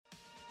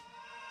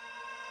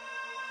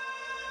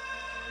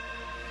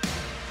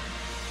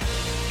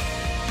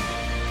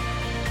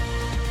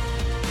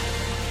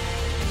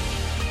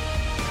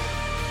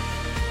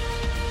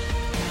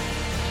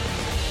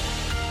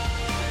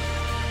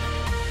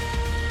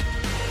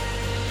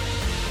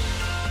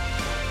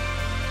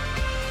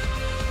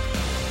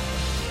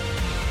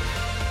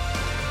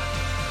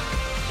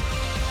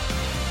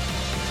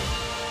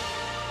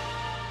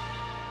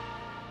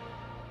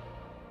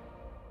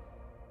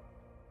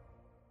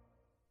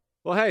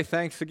Well, hey,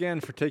 thanks again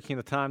for taking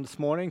the time this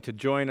morning to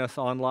join us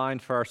online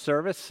for our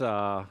service.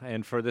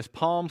 And for this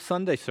Palm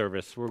Sunday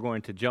service, we're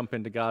going to jump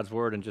into God's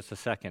Word in just a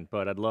second.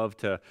 But I'd love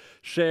to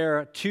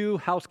share two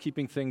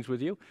housekeeping things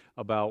with you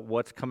about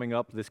what's coming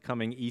up this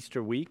coming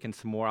Easter week and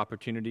some more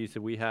opportunities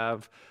that we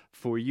have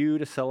for you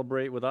to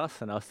celebrate with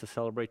us and us to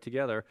celebrate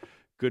together.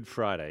 Good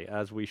Friday.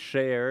 As we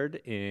shared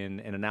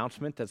in an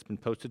announcement that's been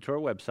posted to our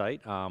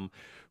website,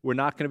 we're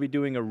not going to be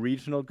doing a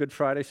regional Good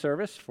Friday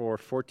service for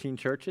 14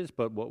 churches,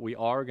 but what we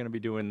are going to be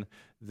doing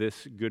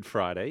this Good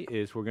Friday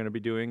is we're going to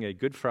be doing a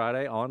Good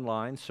Friday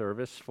online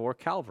service for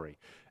Calvary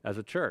as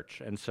a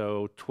church. And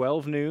so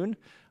 12 noon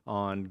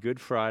on Good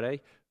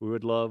Friday, we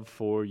would love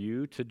for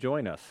you to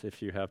join us if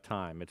you have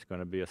time. It's going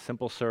to be a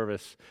simple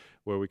service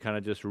where we kind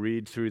of just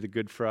read through the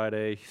Good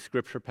Friday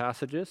scripture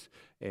passages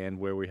and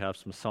where we have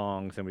some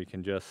songs and we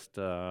can just,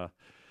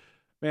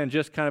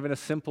 just kind of in a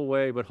simple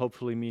way, but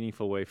hopefully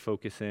meaningful way,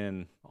 focus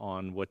in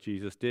on what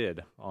Jesus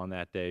did on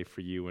that day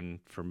for you and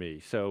for me.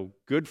 So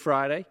Good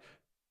Friday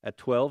at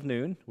 12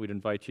 noon, we'd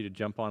invite you to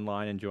jump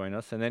online and join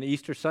us. And then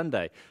Easter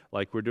Sunday,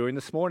 like we're doing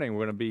this morning,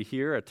 we're going to be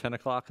here at 10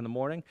 o'clock in the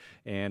morning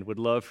and would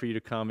love for you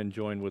to come and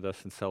join with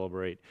us and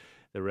celebrate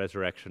the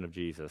resurrection of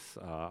Jesus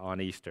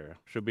on Easter.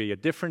 Should be a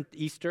different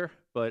Easter,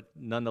 but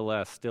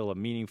nonetheless still a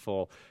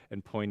meaningful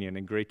and poignant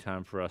and great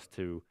time for us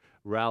to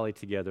rally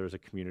together as a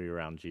community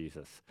around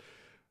Jesus.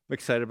 I'm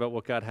excited about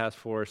what God has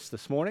for us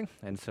this morning,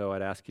 and so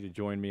I'd ask you to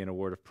join me in a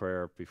word of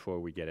prayer before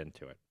we get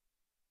into it.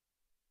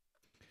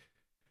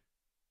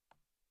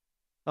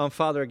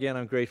 Father, again,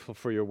 I'm grateful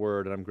for your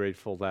word, and I'm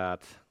grateful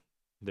that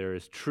there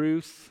is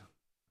truth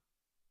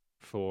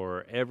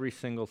for every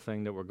single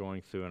thing that we're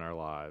going through in our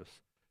lives.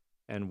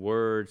 And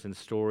words and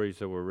stories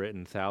that were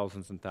written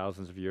thousands and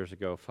thousands of years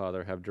ago,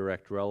 Father, have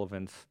direct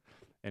relevance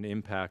and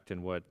impact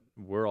in what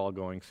we're all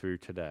going through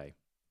today.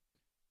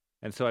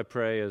 And so I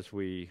pray as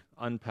we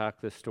unpack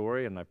this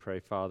story, and I pray,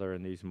 Father,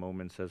 in these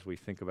moments as we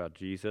think about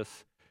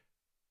Jesus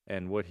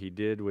and what he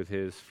did with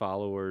his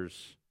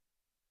followers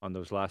on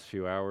those last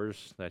few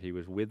hours that he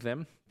was with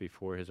them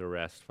before his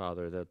arrest,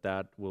 Father,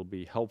 that will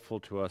be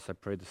helpful to us. I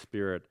pray the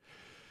Spirit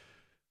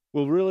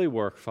will really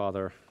work,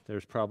 Father.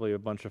 There's probably a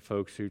bunch of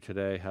folks who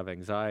today have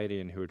anxiety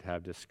and who would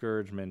have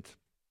discouragement,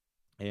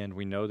 and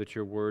we know that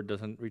your word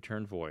doesn't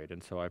return void.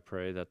 And so I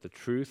pray that the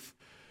truth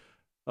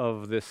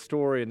of this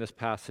story and this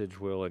passage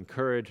will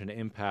encourage and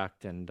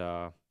impact and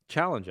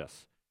challenge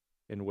us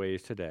in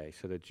ways today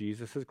so that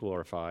Jesus is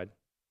glorified,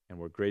 and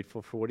we're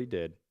grateful for what he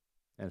did.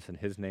 And it's in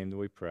his name that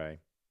we pray.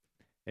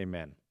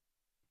 Amen.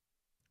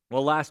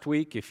 Well, last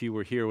week, if you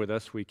were here with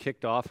us, we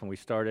kicked off and we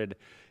started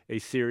a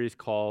series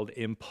called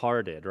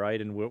Imparted, right?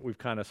 And what we've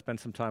kind of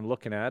spent some time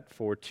looking at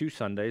for 2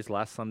 Sundays,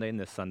 last Sunday and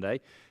this Sunday,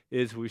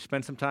 is we've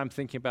spent some time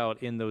thinking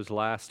about in those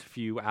last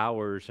few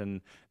hours and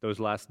those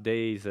last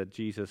days that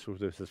Jesus was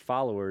with his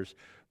followers,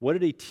 what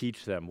did he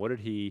teach them? What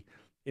did he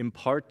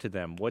impart to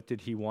them? What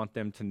did he want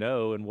them to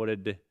know? And what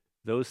did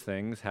those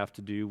things have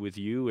to do with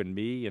you and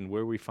me and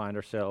where we find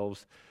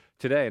ourselves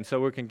today? And so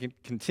we're going to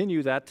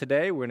continue that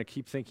today. We're going to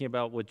keep thinking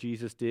about what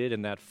Jesus did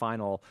in that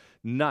final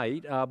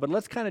night. But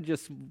let's kind of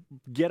just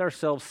get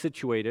ourselves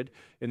situated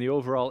in the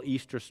overall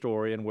Easter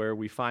story and where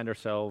we find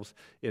ourselves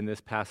in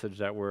this passage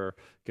that we're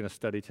going to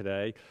study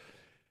today.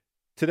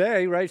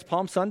 Today, right, it's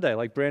Palm Sunday.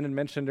 Like Brandon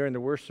mentioned during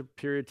the worship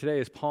period, today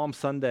is Palm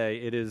Sunday.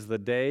 It is the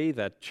day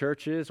that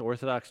churches,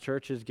 Orthodox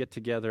churches, get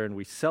together and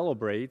we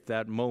celebrate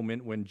that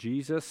moment when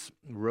Jesus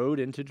rode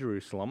into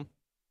Jerusalem.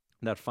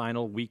 That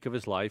final week of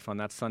his life, on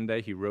that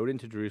Sunday, he rode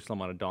into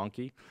Jerusalem on a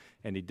donkey,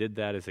 and he did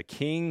that as a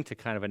king to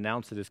kind of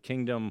announce that his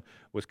kingdom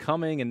was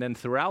coming. And then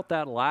throughout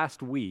that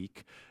last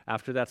week,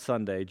 after that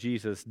Sunday,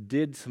 Jesus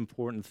did some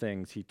important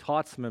things. He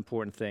taught some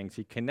important things.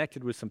 He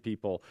connected with some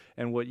people.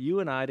 And what you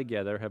and I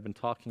together have been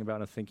talking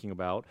about and thinking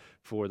about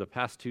for the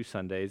past 2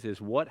 Sundays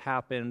is what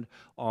happened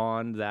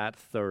on that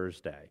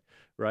Thursday,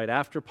 right?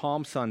 After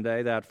Palm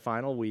Sunday, that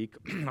final week,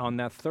 on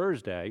that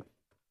Thursday,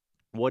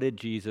 what did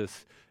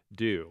Jesus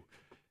do?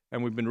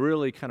 And we've been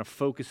really kind of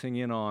focusing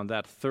in on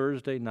that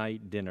Thursday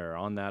night dinner.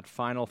 On that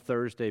final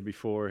Thursday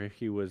before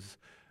he was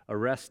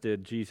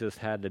arrested, Jesus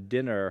had a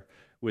dinner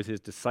with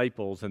his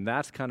disciples, and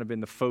that's kind of been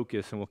the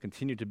focus and will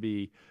continue to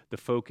be the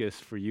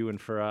focus for you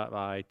and for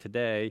I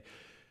today.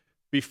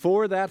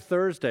 Before that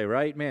Thursday,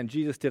 right, man,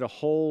 Jesus did a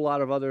whole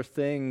lot of other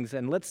things,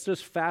 and let's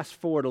just fast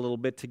forward a little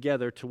bit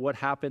together to what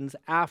happens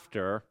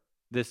after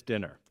this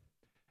dinner.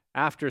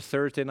 After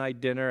Thursday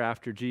night dinner,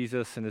 after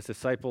Jesus and his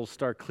disciples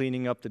start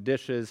cleaning up the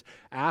dishes,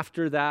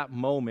 after that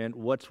moment,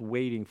 what's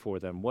waiting for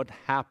them? What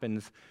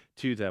happens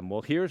to them?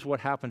 Well, here's what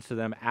happens to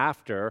them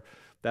after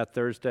that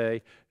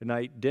Thursday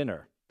night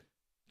dinner.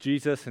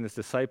 Jesus and his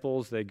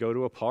disciples, they go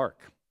to a park.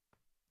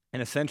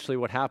 And essentially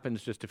what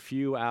happens just a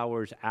few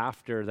hours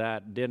after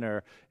that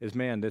dinner is,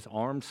 this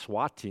armed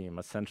SWAT team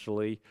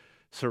essentially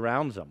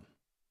surrounds them.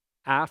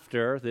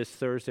 After this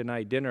Thursday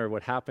night dinner,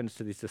 what happens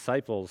to these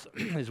disciples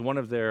is one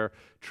of their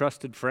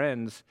trusted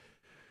friends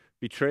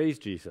betrays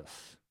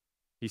Jesus.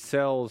 He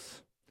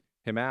sells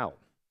him out.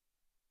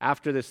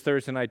 After this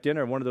Thursday night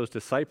dinner, one of those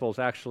disciples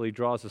actually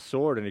draws a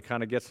sword and he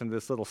kind of gets into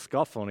this little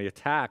scuffle and he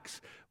attacks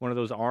one of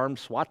those armed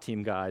SWAT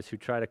team guys who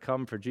try to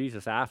come for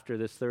Jesus. After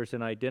this Thursday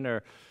night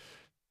dinner,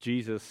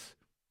 Jesus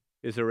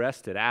is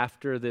arrested.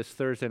 After this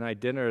Thursday night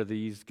dinner,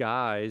 these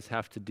guys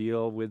have to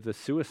deal with the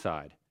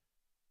suicide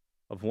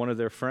of one of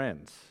their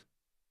friends.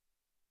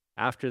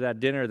 After that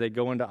dinner, they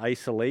go into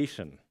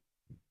isolation.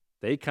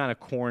 They kind of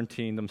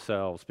quarantine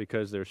themselves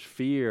because there's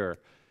fear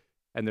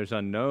and there's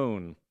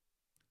unknown.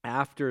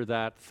 After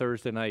that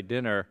Thursday night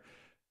dinner,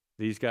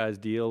 these guys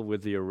deal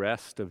with the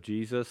arrest of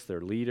Jesus,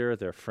 their leader,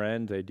 their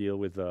friend. They deal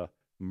with the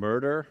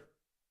murder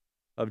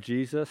of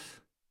Jesus.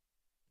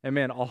 And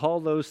man, all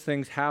those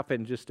things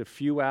happen just a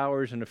few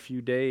hours and a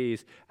few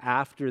days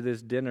after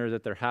this dinner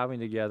that they're having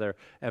together.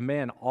 And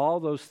man, all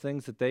those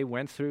things that they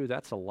went through,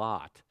 that's a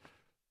lot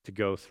to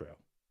go through.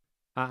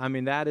 I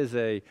mean, that is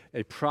a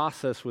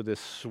process with this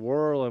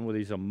swirl and with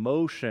these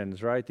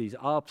emotions, right? These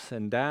ups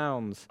and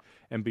downs.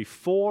 And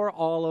before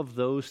all of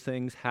those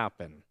things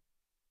happen,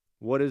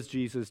 what does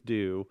Jesus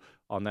do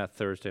on that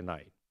Thursday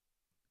night?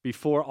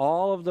 Before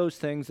all of those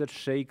things that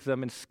shake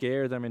them and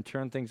scare them and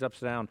turn things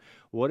upside down,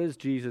 what does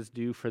Jesus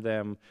do for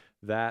them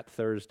that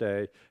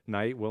Thursday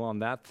night? Well, on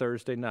that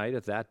Thursday night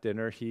at that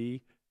dinner,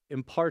 he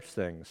imparts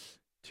things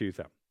to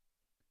them.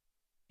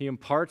 He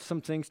imparts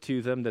some things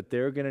to them that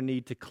they're going to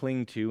need to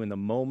cling to in the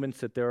moments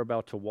that they're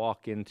about to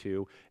walk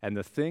into. And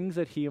the things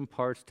that he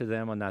imparts to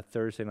them on that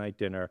Thursday night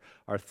dinner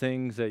are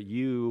things that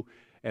you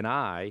and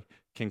I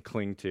can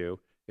cling to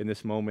in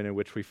this moment in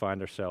which we find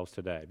ourselves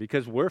today.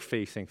 Because we're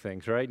facing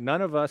things, right?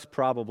 None of us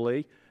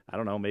probably, I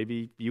don't know,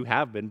 maybe you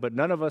have been, but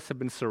none of us have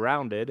been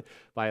surrounded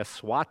by a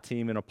SWAT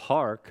team in a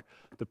park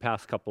the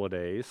past couple of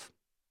days.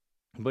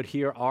 But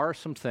here are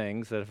some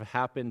things that have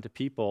happened to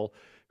people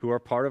who are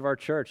part of our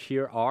church.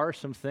 Here are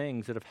some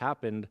things that have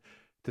happened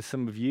to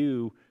some of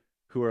you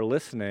who are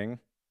listening.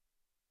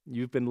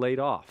 You've been laid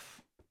off.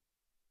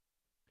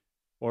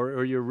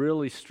 Or you're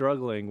really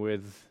struggling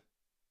with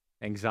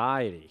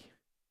anxiety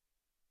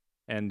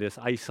and this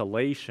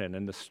isolation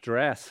and the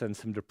stress and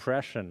some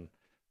depression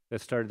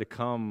that started to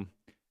come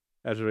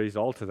as a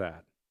result of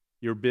that.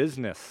 Your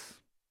business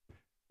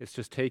is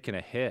just taking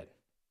a hit.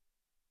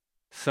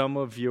 Some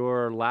of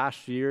your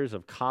last years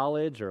of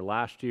college or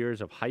last years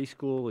of high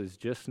school is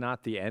just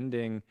not the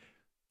ending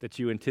that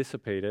you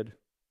anticipated.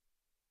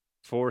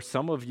 For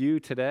some of you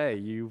today,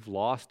 you've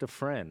lost a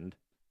friend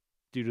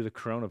due to the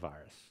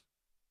coronavirus.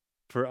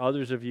 For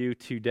others of you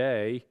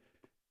today,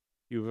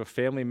 you have a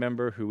family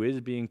member who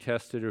is being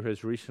tested or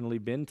has recently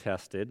been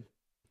tested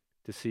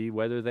to see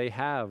whether they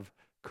have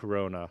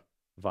coronavirus.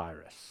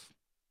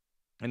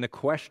 And the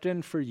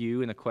question for you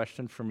and the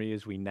question for me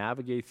as we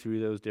navigate through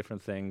those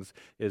different things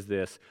is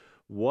this: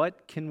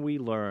 what can we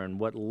learn?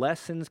 What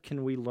lessons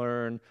can we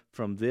learn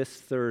from this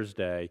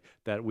Thursday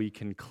that we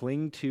can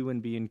cling to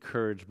and be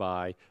encouraged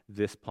by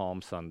this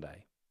Palm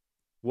Sunday?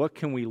 What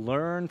can we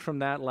learn from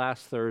that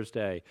last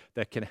Thursday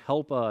that can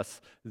help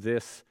us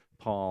this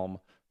Palm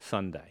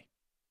Sunday?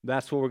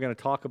 That's what we're going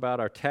to talk about.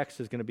 Our text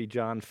is going to be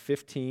John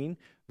 15,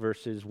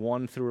 verses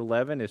 1 through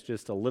 11. It's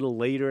just a little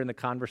later in the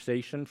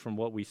conversation from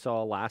what we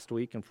saw last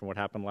week and from what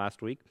happened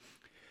last week.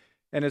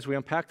 And as we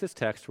unpack this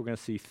text, we're going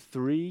to see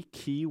three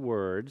key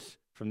words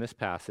from this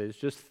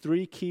passage, just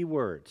three key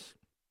words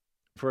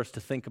for us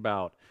to think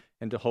about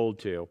and to hold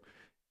to,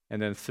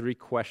 and then three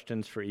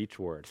questions for each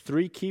word.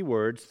 Three key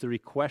words, three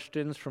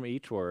questions from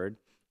each word,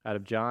 out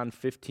of John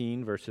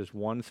 15, verses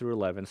 1 through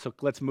 11. So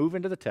let's move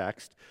into the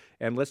text,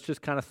 and let's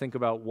just kind of think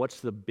about what's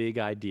the big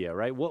idea,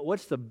 right?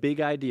 What's the big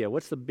idea?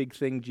 What's the big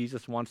thing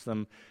Jesus wants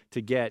them to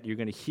get? You're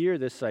going to hear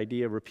this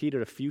idea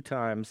repeated a few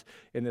times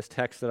in this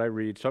text that I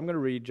read. So I'm going to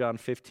read John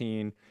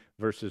 15,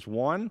 verses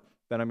 1,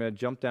 then I'm going to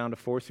jump down to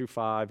 4 through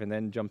 5, and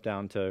then jump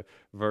down to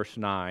verse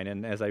 9.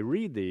 And as I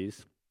read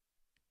these,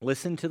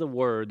 listen to the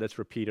word that's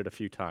repeated a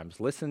few times.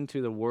 Listen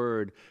to the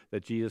word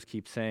that Jesus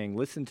keeps saying.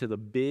 Listen to the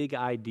big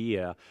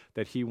idea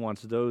that he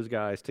wants those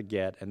guys to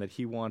get and that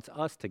he wants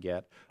us to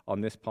get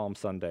on this Palm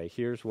Sunday.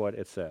 Here's what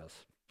it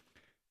says.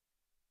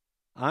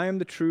 I am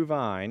the true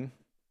vine,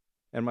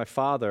 and my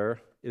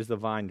Father is the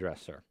vine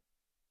dresser.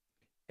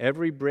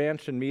 Every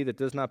branch in me that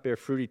does not bear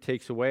fruit he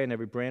takes away, and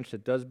every branch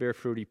that does bear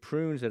fruit he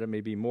prunes that it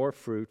may be more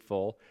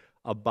fruitful.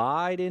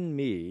 Abide in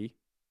me,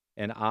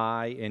 and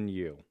I in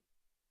you.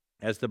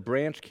 As the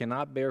branch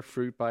cannot bear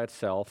fruit by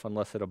itself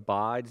unless it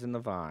abides in the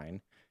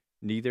vine,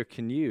 neither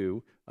can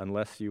you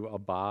unless you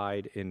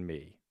abide in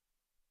me.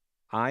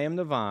 I am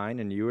the vine,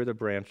 and you are the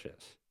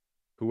branches.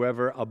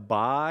 Whoever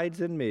abides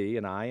in me,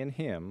 and I in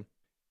him,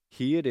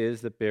 he it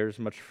is that bears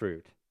much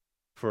fruit.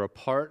 For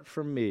apart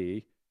from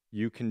me,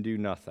 you can do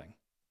nothing.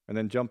 And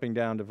then jumping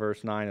down to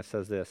verse 9, it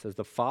says this: As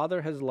the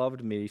Father has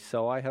loved me,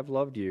 so I have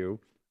loved you.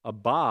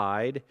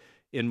 Abide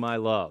in my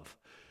love.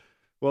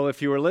 Well,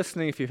 if you were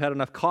listening, if you had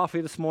enough coffee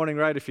this morning,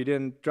 right, if you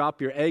didn't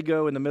drop your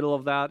ego in the middle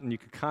of that and you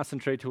could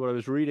concentrate to what I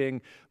was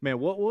reading, man,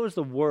 what was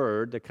the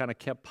word that kind of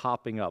kept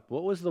popping up?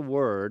 What was the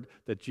word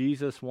that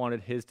Jesus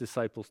wanted his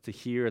disciples to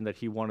hear and that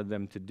he wanted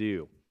them to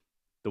do?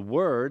 The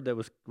word that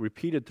was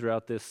repeated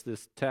throughout this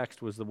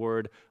text was the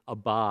word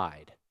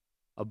abide,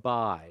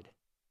 abide,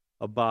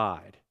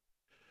 abide.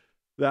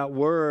 That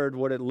word,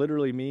 what it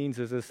literally means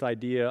is this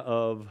idea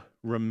of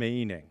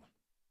remaining,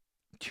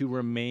 to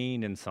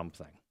remain in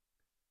something.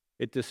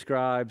 It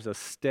describes a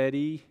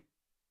steady,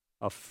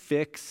 a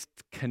fixed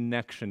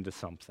connection to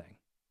something.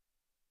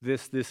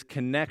 This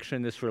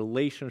connection, this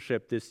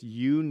relationship, this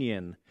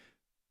union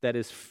that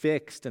is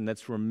fixed and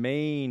that's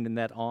remained and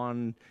that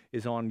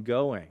is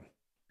ongoing.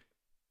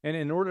 And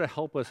in order to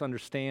help us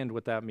understand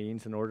what that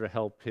means, in order to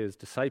help his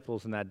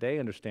disciples in that day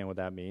understand what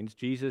that means,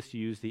 Jesus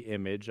used the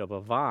image of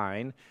a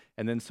vine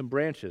and then some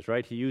branches,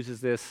 right? He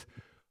uses this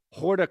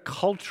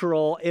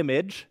horticultural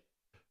image.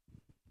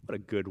 What a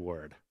good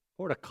word.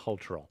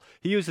 Horticultural.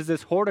 He uses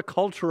this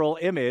horticultural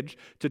image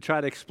to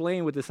try to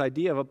explain what this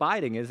idea of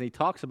abiding is. And he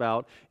talks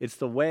about it's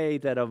the way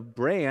that a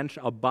branch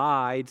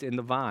abides in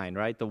the vine,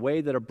 right? The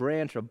way that a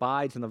branch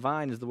abides in the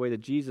vine is the way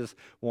that Jesus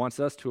wants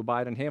us to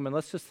abide in him. And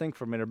let's just think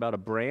for a minute about a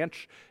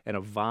branch and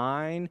a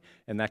vine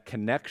and that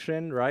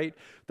connection, right?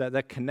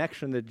 That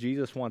connection that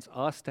Jesus wants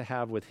us to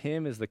have with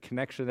him is the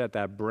connection that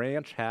that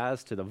branch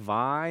has to the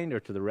vine or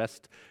to the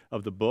rest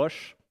of the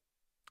bush.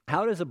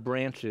 How does a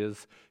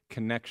branch's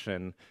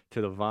connection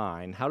to the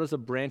vine, how does a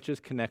branch's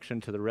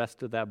connection to the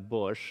rest of that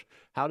bush,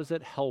 how does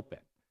it help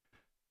it?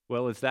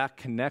 Well, it's that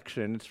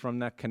connection, it's from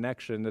that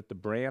connection that the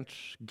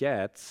branch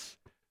gets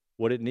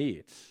what it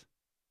needs.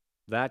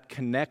 That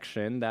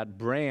connection, that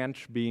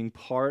branch being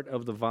part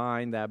of the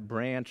vine, that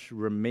branch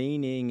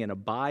remaining and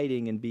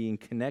abiding and being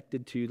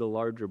connected to the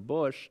larger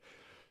bush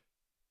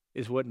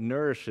is what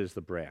nourishes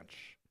the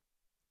branch.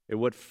 It's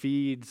what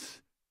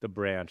feeds the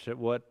branch.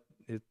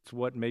 It's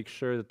what makes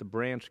sure that the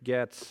branch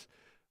gets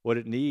what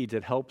it needs.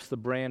 It helps the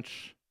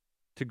branch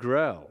to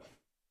grow.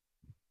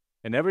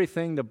 And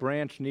everything the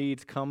branch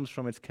needs comes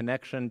from its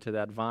connection to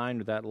that vine,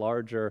 to that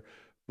larger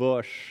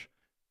bush.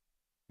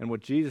 And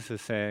what Jesus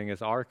is saying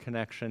is our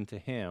connection to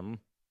him,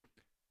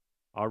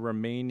 our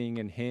remaining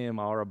in him,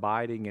 our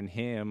abiding in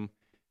him,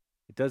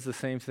 it does the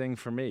same thing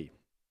for me.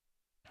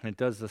 It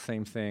does the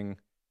same thing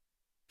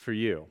for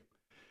you.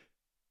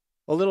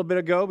 A little bit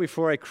ago,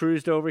 before I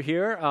cruised over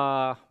here,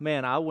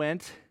 I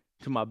went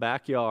to my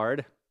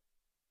backyard.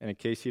 And in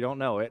case you don't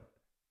know it,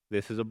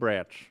 this is a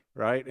branch,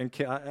 right? And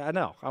I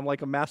know, I'm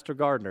like a master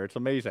gardener. It's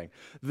amazing.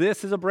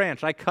 This is a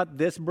branch. I cut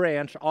this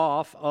branch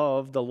off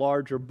of the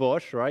larger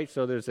bush, right?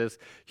 So there's this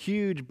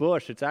huge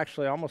bush. It's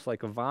actually almost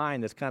like a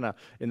vine that's kind of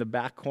in the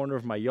back corner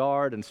of my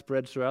yard and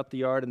spreads throughout the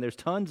yard. And there's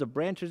tons of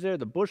branches there.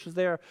 The bush is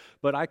there.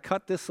 But I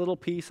cut this little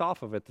piece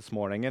off of it this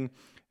morning. And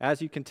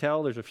as you can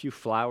tell, there's a few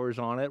flowers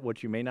on it.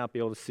 What you may not be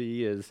able to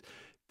see is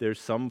there's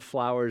some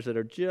flowers that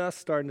are just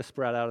starting to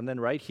sprout out, and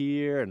then right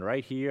here, and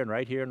right here, and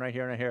right here, and right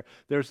here, and right here,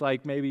 there's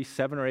like maybe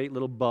 7 or 8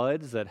 little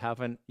buds that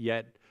haven't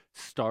yet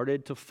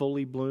started to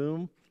fully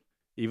bloom.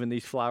 Even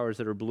these flowers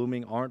that are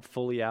blooming aren't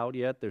fully out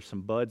yet. There's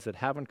some buds that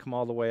haven't come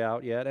all the way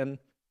out yet. And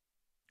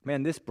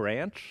man, this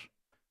branch,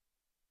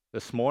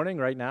 this morning,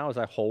 right now, as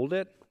I hold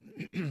it,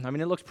 I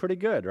mean, it looks pretty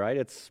good, right?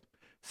 It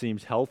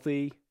seems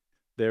healthy.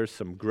 There's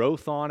some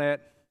growth on it.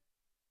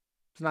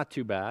 It's not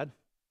too bad.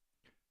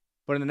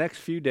 But in the next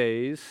few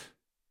days,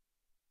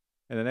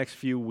 in the next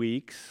few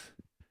weeks,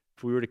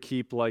 if we were to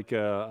keep like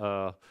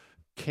a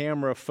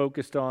camera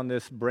focused on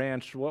this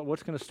branch,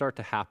 what's going to start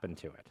to happen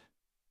to it?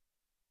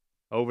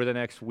 Over the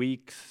next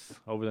weeks,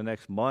 over the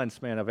next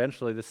months, man,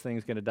 eventually this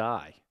thing's going to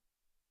die.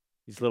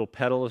 These little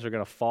petals are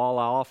going to fall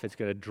off. It's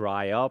going to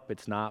dry up.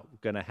 It's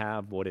not going to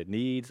have what it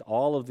needs.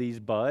 All of these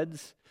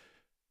buds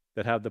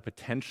that have the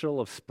potential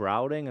of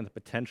sprouting and the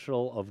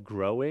potential of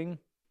growing,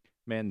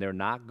 man, they're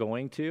not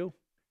going to.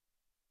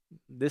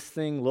 This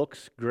thing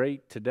looks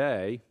great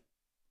today,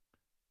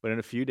 but in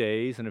a few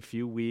days, in a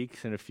few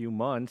weeks, in a few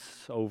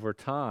months, over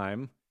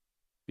time,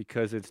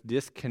 because it's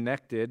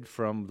disconnected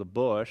from the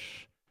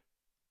bush,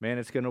 man,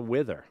 it's going to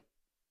wither.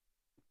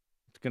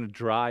 It's going to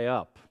dry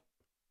up.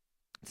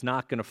 It's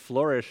not going to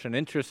flourish. And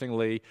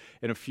interestingly,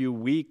 in a few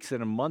weeks,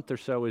 in a month or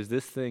so, as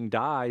this thing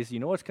dies, you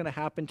know what's going to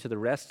happen to the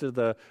rest of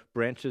the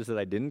branches that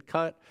I didn't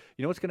cut?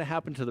 You know what's going to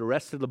happen to the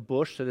rest of the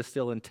bush that is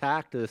still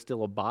intact, that is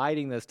still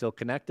abiding, that is still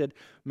connected?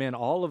 Man,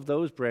 all of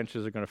those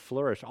branches are going to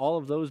flourish. All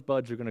of those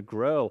buds are going to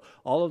grow.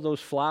 All of those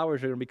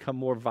flowers are going to become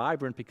more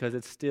vibrant because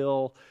it's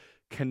still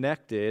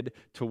connected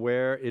to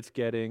where it's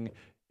getting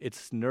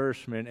its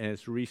nourishment and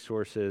its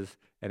resources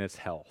and its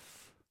health.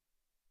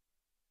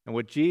 And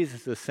what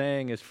Jesus is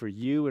saying is for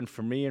you and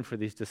for me and for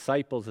these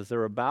disciples as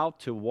they're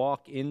about to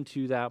walk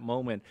into that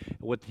moment,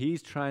 what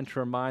he's trying to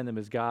remind them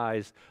is,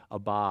 guys,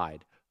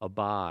 abide,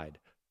 abide,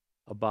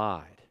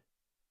 abide.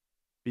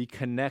 Be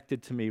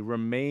connected to me,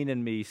 remain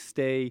in me,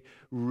 stay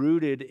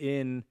rooted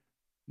in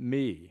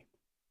me.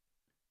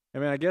 I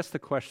mean, I guess the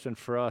question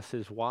for us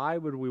is, why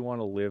would we want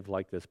to live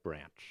like this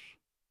branch?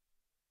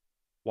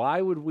 Why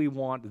would we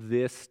want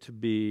this to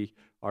be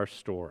our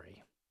story?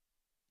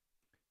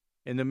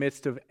 In the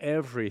midst of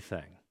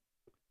everything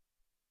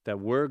that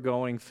we're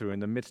going through, in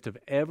the midst of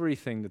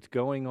everything that's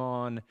going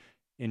on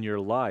in your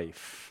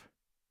life,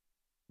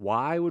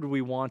 Why would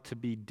we want to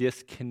be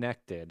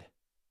disconnected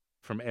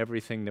from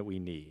everything that we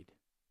need?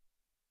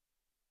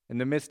 In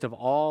the midst of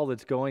all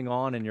that's going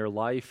on in your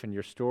life and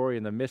your story,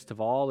 in the midst of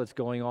all that's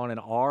going on in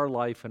our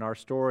life and our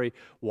story,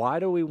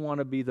 why do we want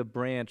to be the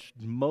branch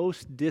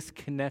most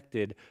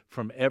disconnected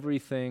from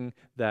everything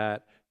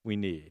that we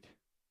need?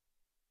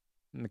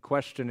 And the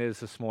question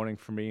is this morning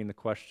for me, and the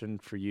question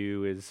for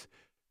you is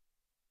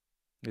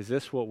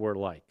this what we're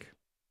like?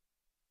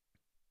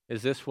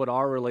 Is this what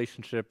our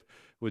relationship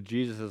with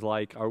Jesus is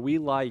like? Are we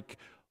like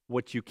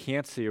what you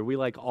can't see? Are we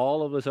like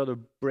all of those other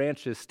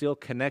branches still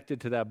connected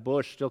to that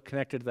bush, still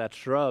connected to that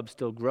shrub,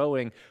 still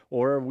growing?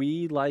 Or are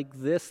we like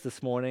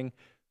this morning,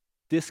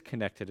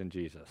 disconnected in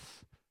Jesus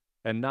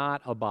and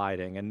not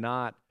abiding and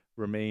not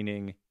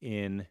remaining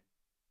in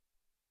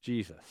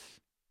Jesus?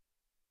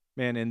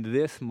 Man, in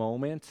this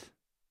moment,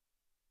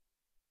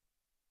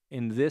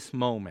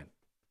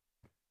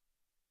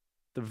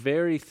 the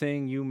very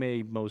thing you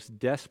may most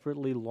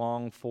desperately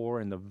long for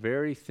and the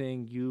very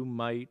thing you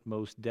might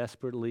most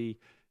desperately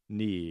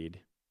need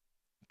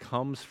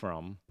comes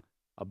from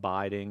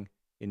abiding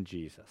in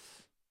Jesus.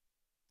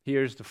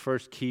 Here's the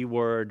first key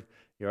word.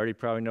 You already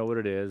probably know what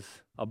it is.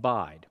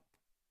 Abide.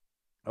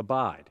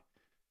 Abide.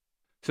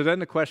 So then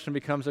the question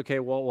becomes, okay,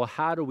 well,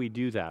 how do we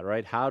do that,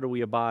 right? How do we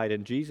abide?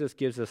 And Jesus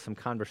gives us some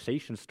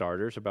conversation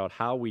starters about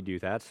how we do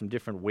that, some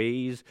different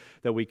ways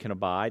that we can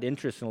abide.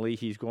 Interestingly,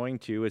 he's going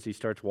to, as he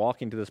starts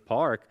walking to this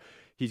park,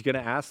 he's going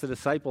to ask the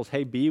disciples,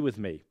 hey, be with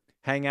me,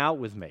 hang out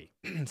with me,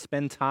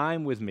 spend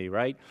time with me,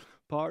 right?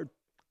 Part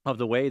of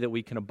the way that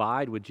we can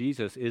abide with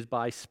Jesus is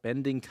by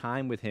spending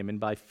time with him and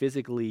by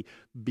physically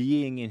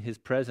being in his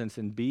presence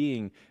and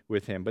being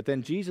with him. But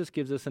then Jesus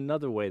gives us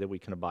another way that we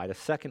can abide, a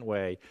second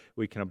way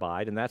we can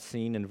abide, and that's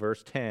seen in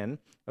verse 10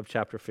 of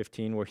chapter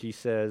 15 where he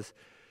says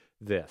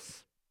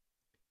this,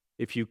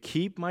 if you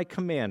keep my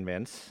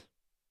commandments,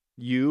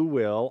 you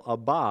will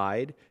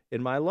abide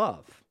in my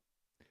love,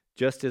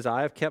 just as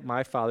I have kept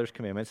my Father's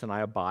commandments and I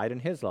abide in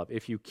his love.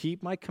 If you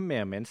keep my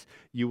commandments,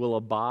 you will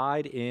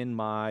abide in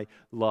my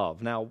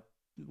love. Now,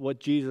 what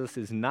Jesus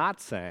is not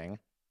saying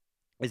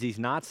is he's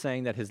not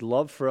saying that his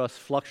love for us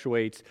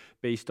fluctuates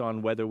based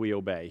on whether we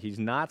obey. He's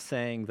not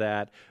saying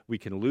that we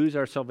can lose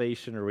our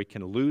salvation or we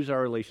can lose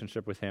our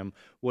relationship with him.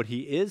 What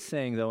he is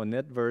saying, though, in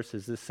that verse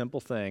is this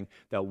simple thing,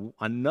 that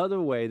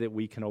another way that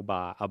we can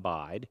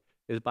abide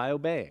is by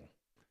obeying.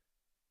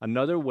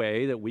 Another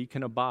way that we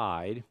can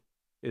abide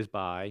is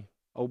by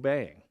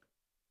obeying.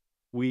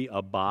 We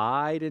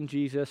abide in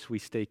Jesus, we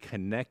stay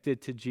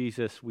connected to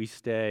Jesus, we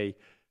stay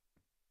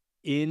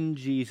in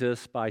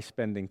Jesus by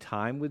spending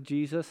time with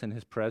Jesus in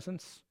his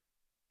presence.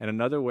 And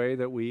another way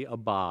that we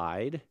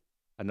abide,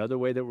 another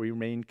way that we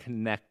remain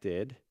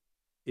connected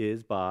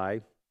is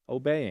by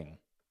obeying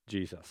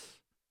Jesus.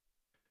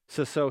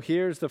 So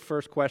here's the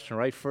first question,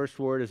 right? First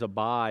word is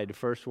abide.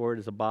 First word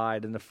is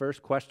abide. And the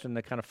first question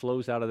that kind of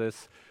flows out of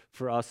this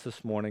for us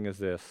this morning is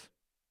this.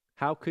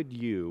 How could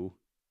you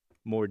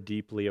more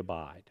deeply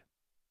abide?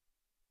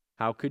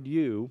 How could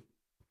you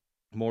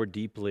more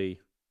deeply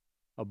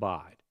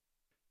abide?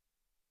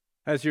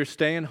 As you're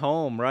staying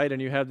home, right,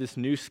 and you have this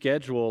new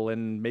schedule,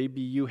 and maybe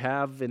you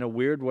have, in a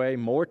weird way,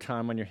 more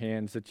time on your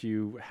hands that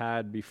you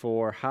had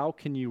before, how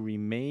can you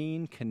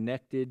remain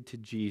connected to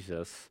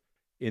Jesus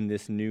in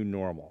this new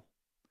normal?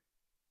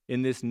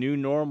 In this new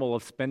normal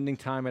of spending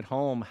time at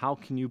home, how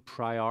can you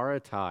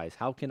prioritize?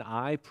 How can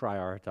I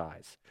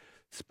prioritize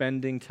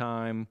spending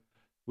time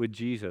with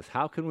Jesus?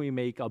 How can we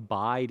make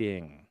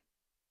abiding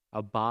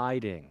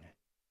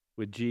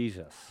with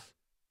Jesus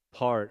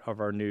part of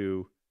our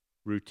new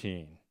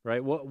routine,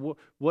 right?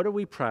 What are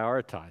we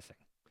prioritizing?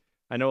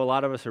 I know a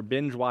lot of us are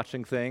binge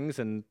watching things,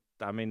 and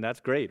I mean,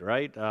 that's great,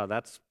 right?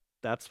 That's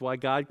why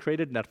God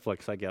created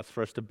Netflix, I guess,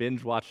 for us to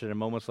binge watch it in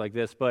moments like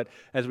this. But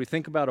as we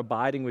think about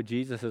abiding with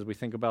Jesus, as we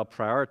think about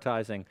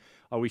prioritizing,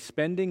 are we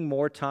spending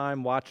more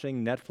time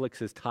watching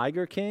Netflix's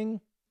Tiger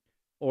King?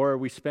 Or are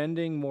we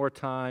spending more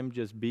time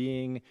just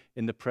being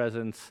in the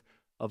presence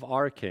of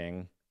our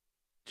King,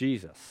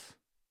 Jesus?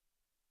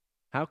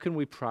 How can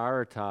we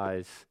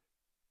prioritize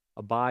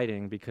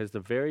abiding? Because the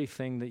very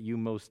thing that you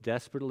most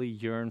desperately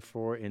yearn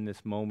for in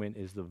this moment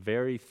is the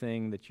very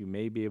thing that you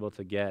may be able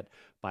to get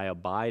by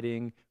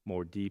abiding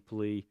more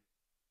deeply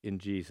in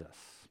Jesus.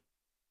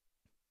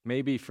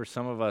 Maybe for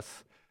some of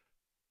us,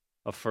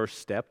 a first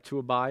step to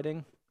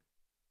abiding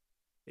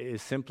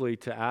is simply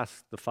to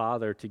ask the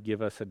Father to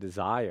give us a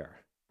desire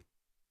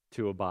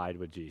to abide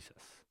with Jesus.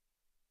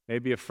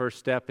 Maybe a first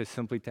step is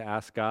simply to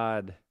ask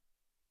God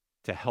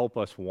to help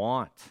us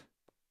want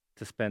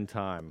to spend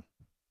time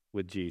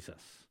with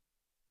Jesus.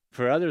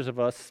 For others of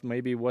us,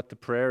 maybe what the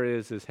prayer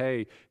is,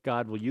 hey,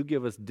 God, will you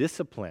give us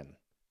discipline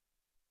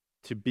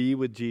to be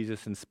with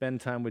Jesus and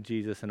spend time with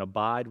Jesus and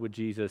abide with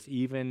Jesus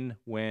even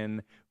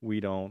when we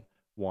don't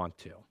want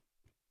to?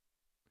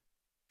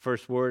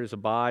 First word is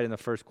abide, and the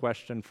first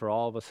question for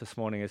all of us this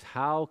morning is,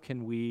 how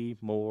can we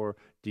more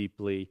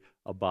deeply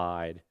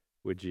abide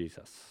with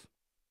Jesus?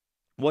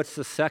 What's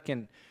the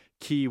second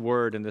key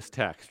word in this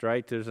text,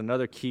 right? There's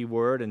another key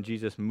word, and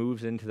Jesus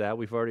moves into that.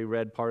 We've already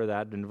read part of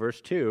that. In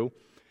verse 2,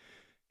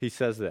 he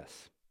says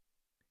this: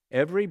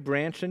 "Every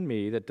branch in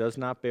me that does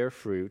not bear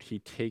fruit, he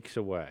takes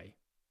away.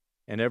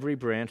 And every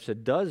branch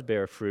that does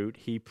bear fruit,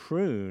 he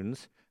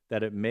prunes,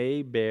 that it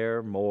may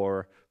bear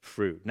more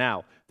fruit."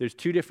 Now, there's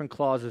two different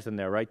clauses in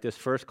there, right? This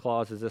first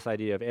clause is this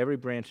idea of every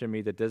branch in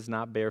me that does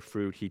not bear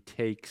fruit, he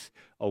takes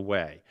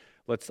away.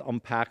 Let's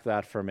unpack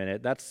that for a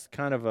minute. That's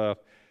kind of a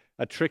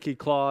tricky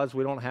clause.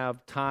 We don't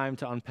have time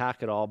to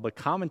unpack it all, but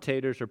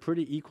commentators are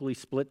pretty equally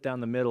split down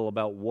the middle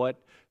about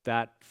what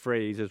that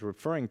phrase is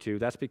referring to.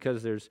 That's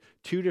because there's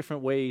two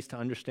different ways to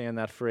understand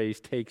that phrase,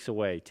 takes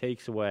away,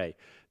 takes away.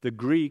 The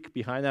Greek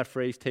behind that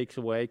phrase, takes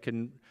away,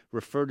 can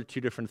refer to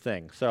two different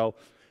things. So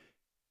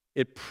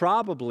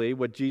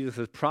what Jesus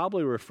is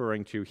probably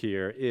referring to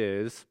here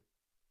is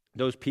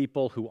those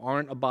people who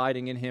aren't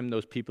abiding in him,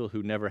 those people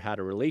who never had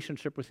a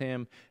relationship with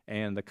him,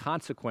 and the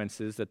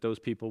consequences that those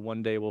people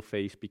one day will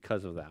face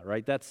because of that,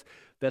 right? That's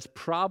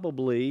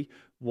probably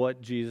what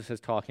Jesus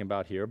is talking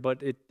about here,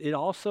 but it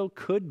also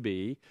could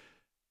be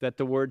that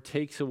the word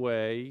takes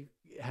away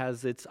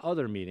has its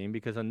other meaning,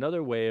 because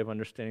another way of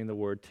understanding the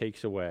word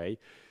takes away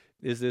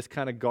is this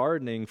kind of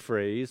gardening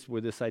phrase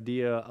with this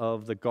idea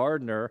of the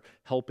gardener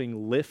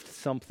helping lift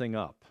something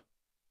up.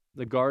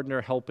 The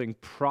gardener helping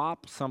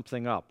prop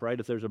something up, right?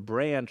 If there's a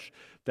branch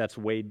that's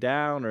weighed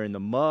down or in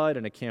the mud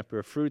and it can't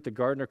bear fruit, the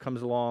gardener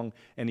comes along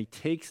and he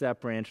takes that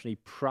branch and he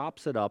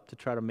props it up to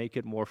try to make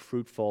it more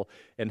fruitful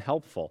and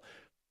helpful.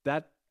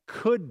 That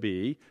could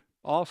be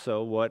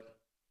also what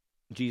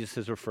Jesus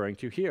is referring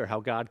to here, how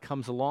God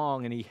comes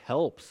along and he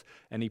helps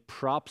and he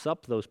props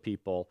up those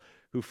people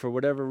who for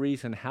whatever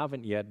reason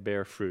haven't yet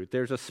bear fruit.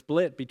 There's a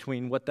split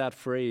between what that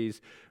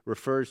phrase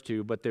refers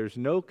to, but there's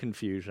no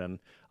confusion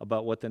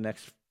about what the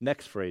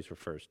next phrase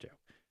refers to.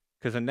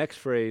 Because the next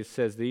phrase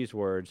says these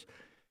words: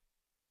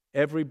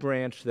 "Every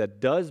branch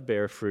that does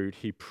bear fruit,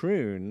 he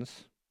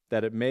prunes,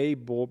 that it may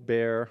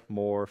bear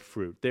more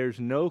fruit." There's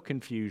no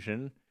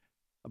confusion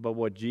about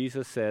what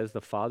Jesus says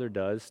the Father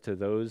does to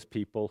those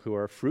people who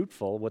are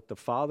fruitful. What the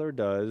Father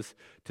does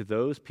to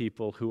those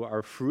people who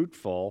are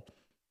fruitful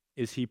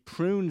is he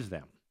prunes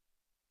them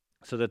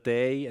so that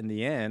they, in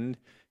the end,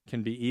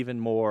 can be even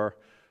more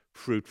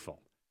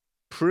fruitful.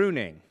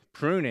 Pruning,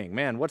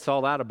 man, what's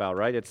all that about,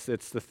 right? It's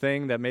the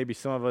thing that maybe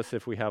some of us,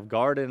 if we have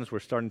gardens, we're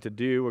starting to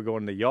do. We're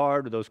going to the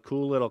yard with those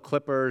cool little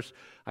clippers.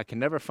 I can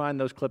never find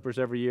those clippers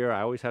every year.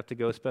 I always have to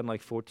go spend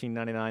like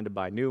 $14.99 to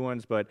buy new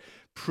ones. But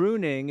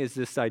pruning is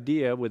this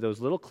idea with those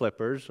little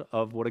clippers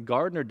of what a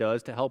gardener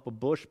does to help a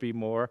bush be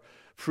more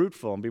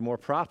fruitful and be more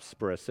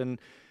prosperous. And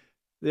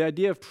the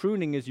idea of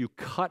pruning is you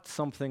cut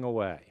something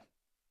away.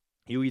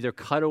 You either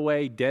cut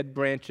away dead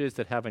branches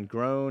that haven't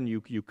grown,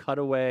 you cut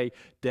away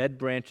dead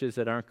branches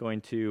that aren't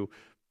going to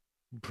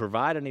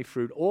provide any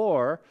fruit,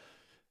 or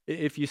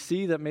if you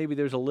see that maybe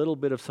there's a little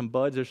bit of some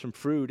buds or some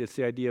fruit, it's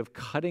the idea of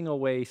cutting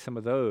away some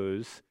of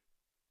those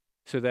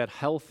so that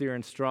healthier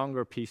and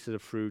stronger pieces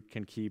of fruit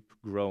can keep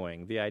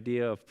growing. The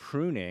idea of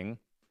pruning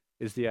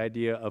is the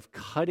idea of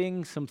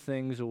cutting some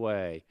things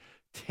away,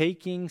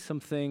 taking some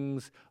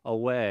things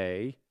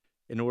away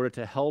in order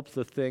to help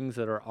the things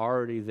that are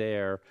already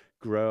there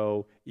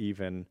grow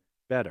even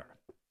better.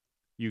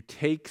 You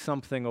take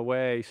something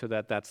away so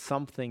that that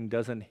something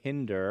doesn't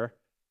hinder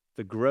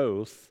the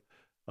growth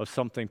of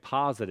something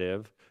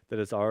positive that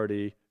is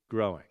already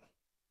growing.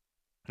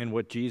 And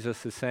what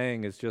Jesus is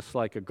saying is, just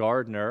like a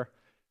gardener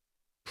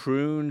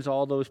prunes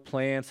all those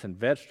plants and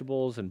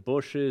vegetables and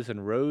bushes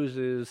and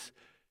roses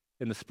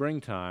in the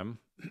springtime,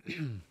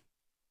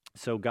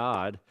 so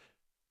God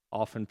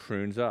often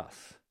prunes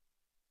us.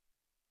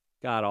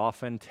 God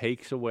often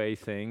takes away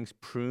things,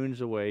 prunes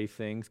away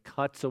things,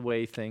 cuts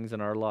away things in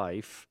our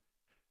life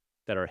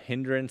that are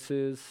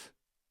hindrances,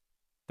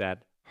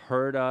 that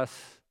hurt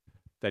us,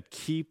 that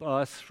keep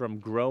us from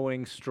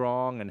growing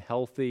strong and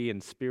healthy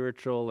and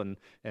spiritual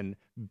and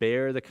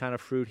bear the kind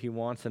of fruit he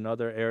wants in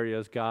other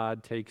areas.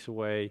 God takes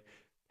away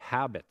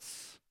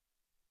habits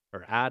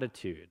or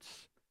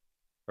attitudes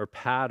or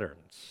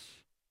patterns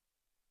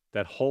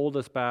that hold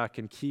us back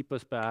and keep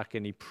us back,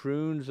 and he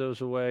prunes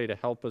those away to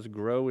help us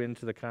grow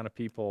into the kind of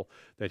people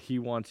that he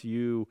wants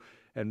you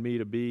and me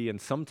to be. And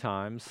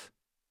sometimes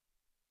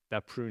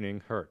that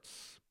pruning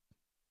hurts.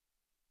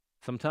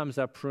 Sometimes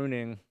that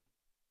pruning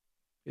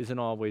isn't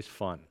always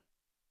fun.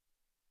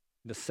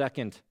 The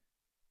second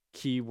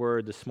key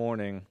word this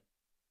morning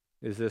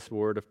is this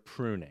word of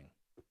pruning.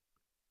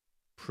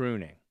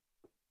 Pruning.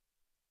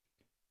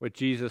 What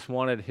Jesus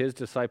wanted his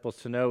disciples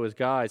to know is,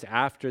 guys,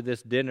 after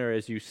this dinner,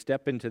 as you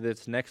step into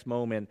this next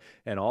moment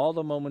and all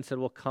the moments that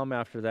will come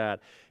after that,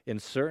 in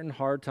certain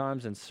hard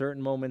times and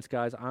certain moments,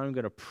 guys, I'm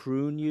going to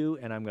prune you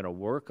and I'm going to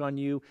work on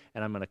you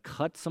and I'm going to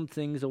cut some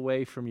things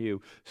away from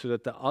you so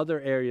that the other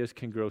areas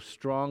can grow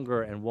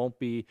stronger and won't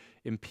be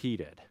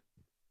impeded.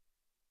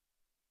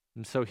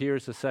 And so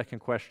here's the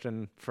second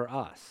question for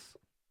us.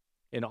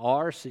 In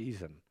our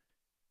season,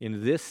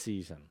 in this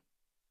season,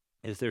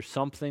 is there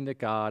something that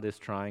God is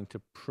trying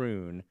to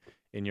prune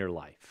in your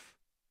life?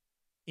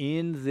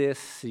 in this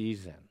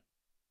season,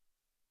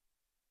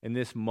 in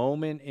this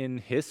moment in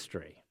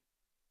history,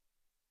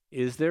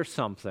 is there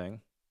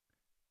something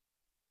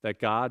that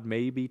God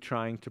may be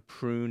trying to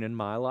prune in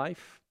my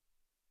life?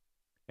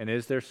 And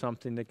is there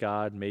something that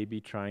God may be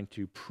trying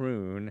to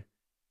prune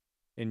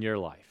in your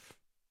life?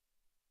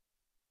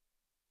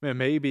 And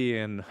maybe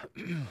in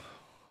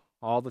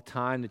all the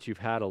time that you've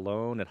had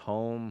alone at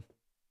home,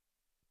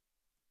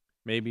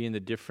 maybe in the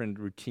different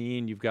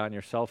routine you've gotten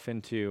yourself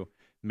into,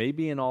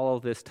 maybe in all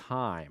of this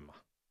time,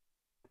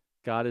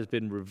 God has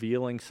been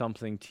revealing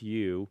something to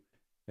you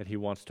that he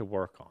wants to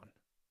work on.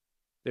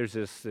 There's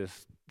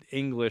this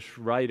English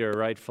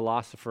writer,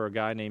 philosopher, a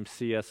guy named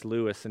C.S.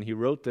 Lewis, and he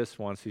wrote this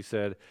once. He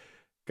said,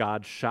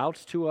 God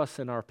shouts to us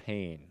in our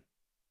pain.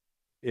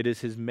 It is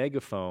his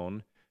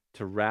megaphone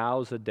to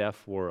rouse a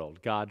deaf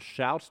world. God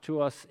shouts to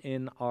us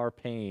in our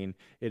pain.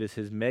 It is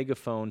his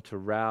megaphone to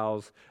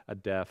rouse a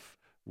deaf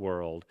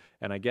world.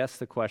 And I guess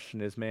the question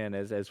is, man,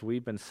 as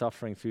we've been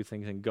suffering through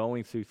things and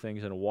going through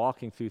things and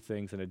walking through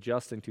things and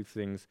adjusting to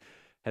things,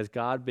 has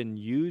God been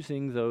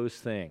using those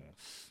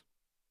things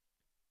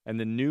and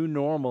the new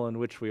normal in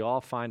which we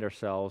all find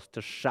ourselves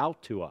to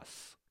shout to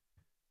us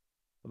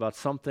about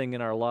something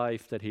in our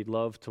life that he'd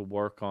love to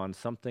work on,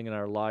 something in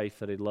our life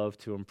that he'd love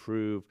to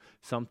improve,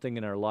 something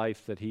in our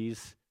life that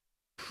he's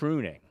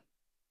pruning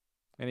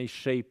and he's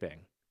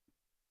shaping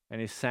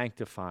and he's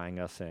sanctifying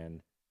us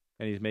in,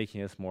 and he's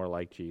making us more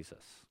like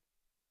Jesus?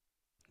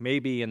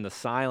 Maybe in the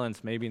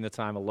silence, maybe in the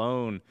time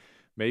alone,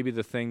 maybe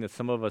the thing that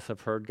some of us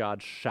have heard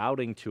God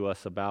shouting to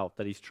us about,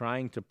 that he's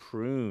trying to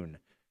prune,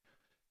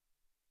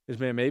 is,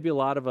 man, maybe a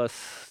lot of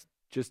us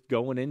just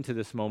going into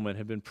this moment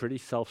have been pretty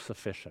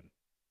self-sufficient.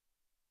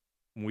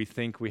 We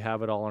think we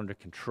have it all under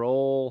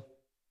control.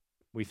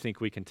 We think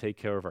we can take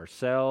care of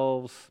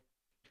ourselves.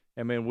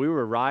 I mean, we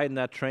were riding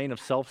that train of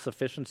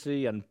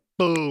self-sufficiency and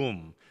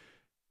boom,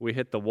 we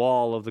hit the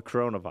wall of the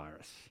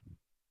coronavirus.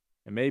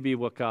 And maybe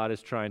what God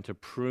is trying to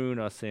prune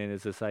us in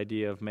is this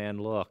idea of,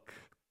 man, look,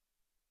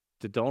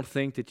 don't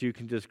think that you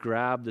can just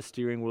grab the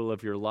steering wheel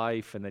of your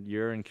life and that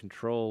you're in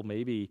control.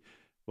 Maybe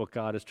what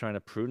God is trying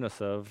to prune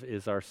us of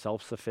is our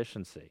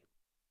self-sufficiency.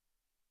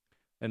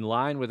 In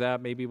line with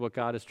that, maybe what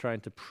God is trying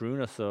to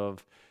prune us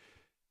of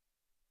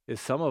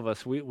is some of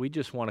us, we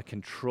just want to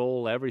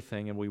control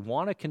everything, and we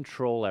want to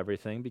control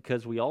everything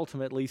because we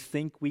ultimately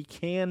think we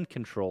can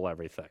control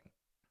everything.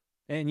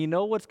 And you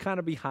know what's kind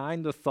of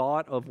behind the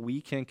thought of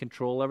we can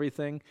control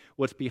everything?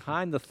 What's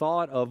behind the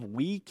thought of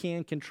we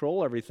can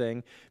control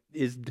everything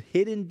is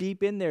hidden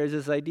deep in there is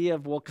this idea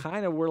of, well,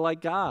 kind of we're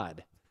like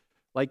God.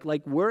 Like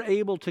we're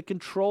able to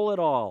control it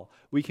all.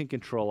 We can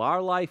control our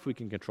life. We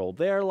can control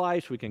their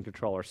lives. We can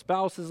control our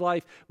spouse's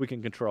life. We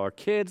can control our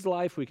kids'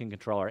 life. We can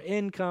control our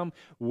income.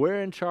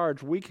 We're in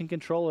charge. We can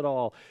control it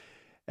all.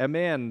 And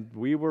man,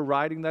 we were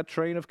riding that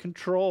train of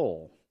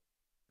control,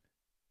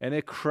 and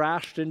it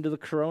crashed into the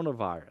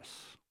coronavirus.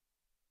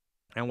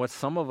 And what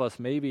some of us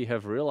maybe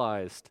have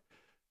realized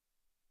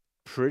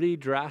pretty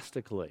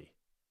drastically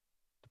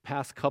the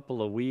past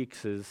couple of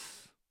weeks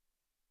is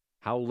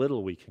how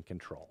little we can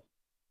control.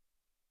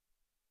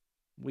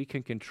 We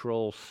can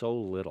control so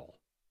little.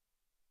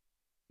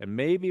 And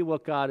maybe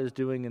what God is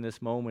doing in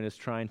this moment is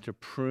trying to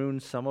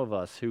prune some of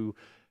us who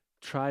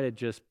try to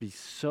just be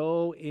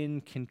so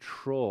in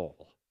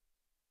control,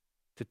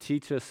 to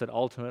teach us that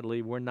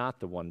ultimately we're not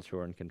the ones who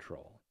are in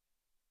control.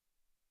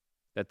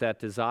 That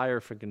desire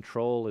for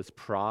control is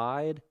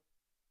pride,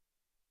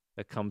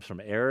 that comes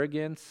from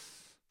arrogance,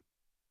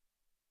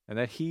 and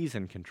that he's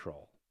in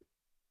control.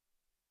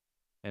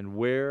 And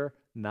we're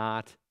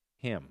not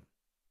him.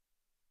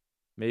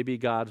 Maybe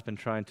God's been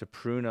trying to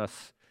prune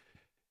us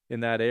in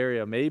that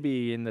area.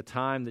 Maybe in the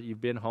time that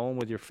you've been home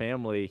with your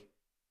family,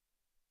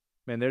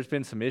 man, there's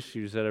been some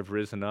issues that have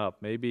risen up.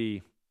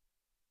 Maybe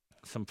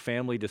some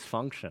family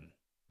dysfunction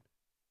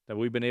that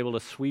we've been able to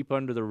sweep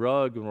under the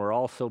rug, and we're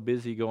all so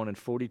busy going in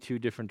 42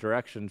 different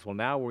directions. Well,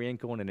 now we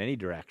ain't going in any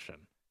direction.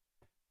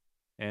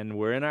 And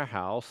we're in our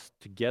house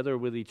together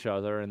with each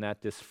other, and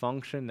that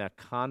dysfunction, that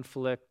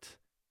conflict,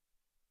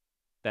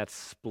 that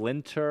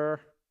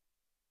splinter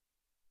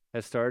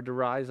has started to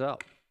rise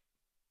up.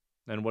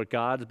 And what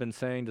God's been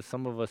saying to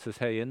some of us is,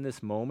 hey, in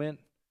this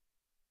moment,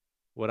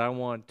 what I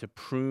want to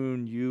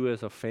prune you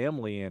as a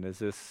family in is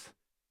this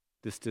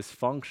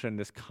dysfunction,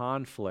 this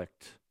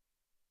conflict,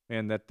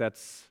 and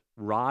that's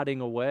rotting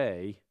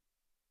away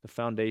the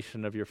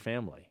foundation of your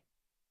family.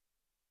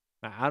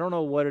 Now, I don't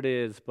know what it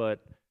is,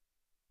 but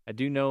I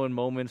do know in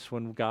moments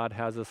when God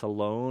has us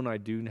alone, I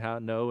do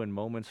know in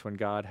moments when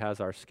God has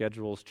our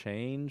schedules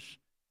change,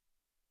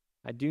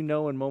 I do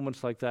know in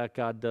moments like that,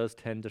 God does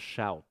tend to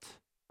shout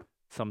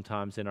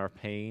sometimes in our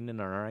pain and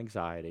in our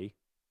anxiety.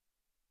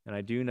 And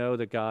I do know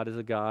that God is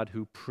a God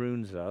who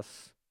prunes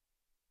us,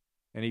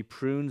 and he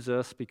prunes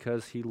us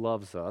because he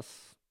loves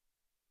us.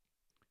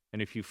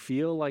 And if you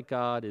feel like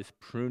God is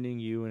pruning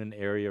you in an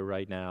area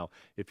right now,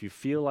 if you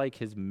feel like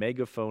his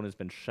megaphone has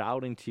been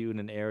shouting to you in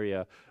an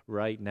area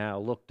right now,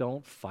 look,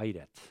 don't fight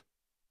it.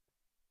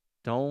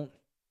 Don't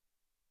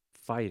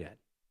fight it.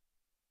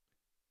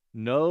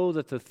 know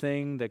that the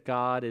thing that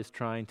God is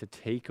trying to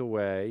take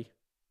away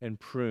and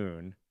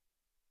prune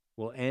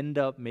will end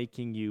up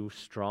making you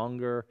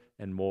stronger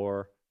and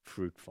more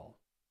fruitful.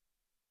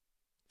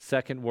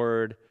 Second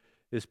word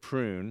is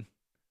prune.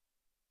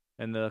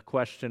 And the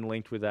question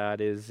linked with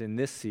that is, in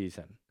this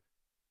season,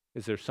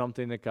 is there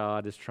something that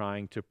God is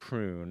trying to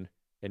prune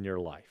in your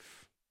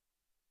life?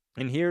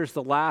 And here's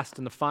the last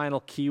and the final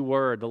key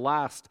word. The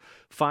last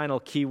final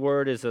key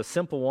word is a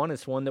simple one.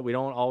 It's one that we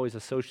don't always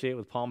associate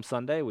with Palm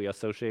Sunday. We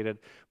associate it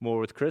more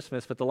with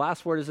Christmas. But the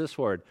last word is this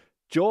word: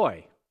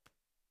 joy.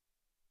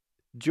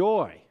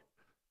 Joy.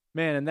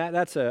 Man, and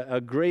that's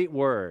a great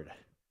word.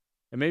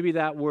 And maybe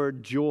that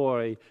word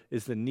joy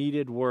is the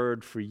needed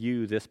word for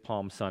you this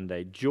Palm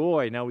Sunday.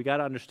 Joy, now we got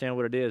to understand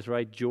what it is,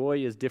 right?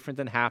 Joy is different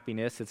than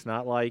happiness. It's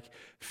not like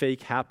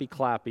fake happy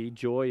clappy.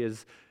 Joy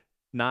is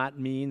not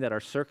mean that our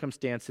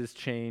circumstances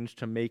change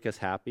to make us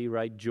happy,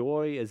 right?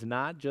 Joy is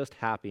not just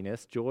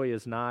happiness. Joy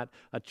is not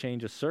a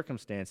change of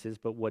circumstances,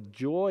 but what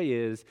joy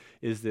is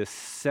this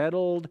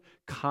settled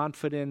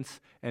confidence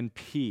and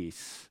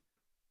peace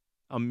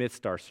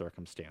amidst our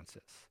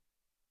circumstances.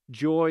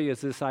 Joy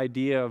is this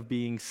idea of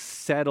being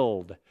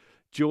settled.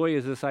 Joy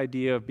is this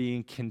idea of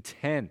being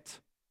content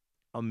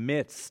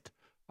amidst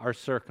our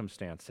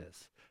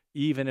circumstances,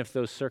 even if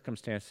those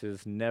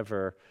circumstances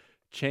never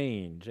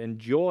change. And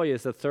joy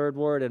is the third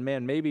word. And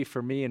man, maybe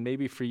for me and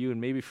maybe for you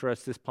and maybe for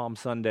us this Palm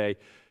Sunday,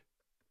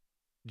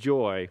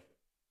 joy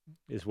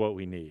is what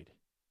we need.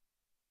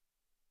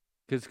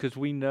 Because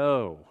we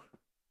know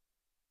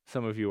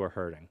some of you are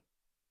hurting.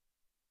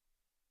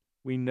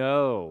 We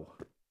know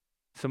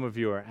some of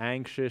you are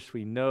anxious.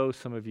 We know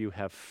some of you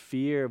have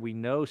fear. We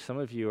know some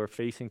of you are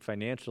facing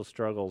financial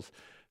struggles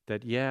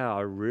that,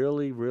 are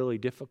really, really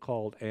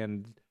difficult,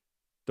 and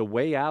the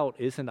way out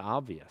isn't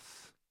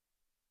obvious.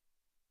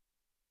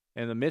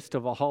 In the midst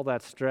of all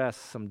that stress,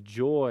 some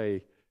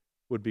joy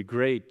would be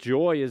great.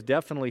 Joy is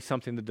definitely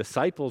something the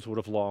disciples would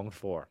have longed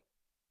for.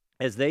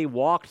 As they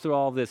walked through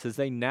all this, as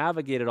they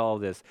navigated all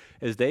this,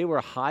 as they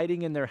were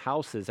hiding in their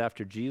houses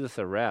after Jesus'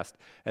 arrest,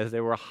 as they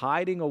were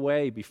hiding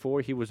away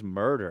before he was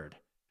murdered,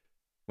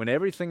 when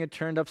everything had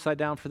turned upside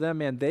down for them,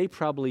 man, they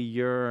probably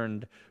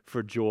yearned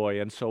for joy.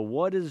 And so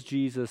what does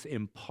Jesus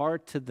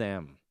impart to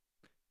them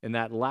in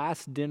that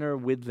last dinner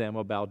with them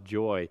about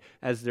joy?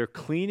 As they're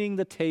cleaning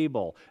the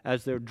table,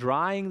 as they're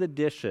drying the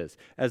dishes,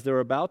 as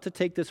they're about to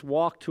take this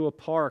walk to a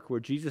park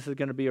where Jesus is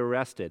going to be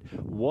arrested,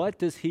 what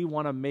does he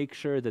want to make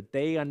sure that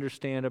they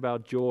understand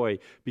about joy?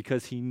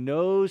 Because he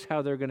knows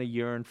how they're going to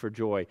yearn for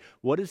joy.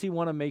 What does he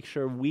want to make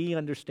sure we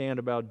understand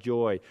about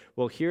joy?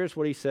 Well, here's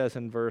what he says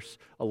in verse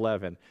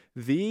 11.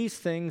 These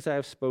things I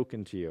have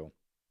spoken to you,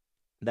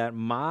 that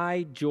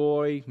my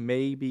joy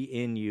may be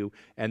in you,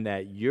 and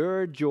that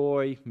your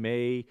joy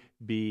may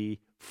be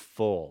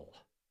full.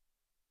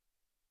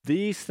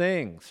 These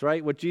things,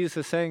 right? What Jesus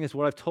is saying is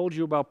what I've told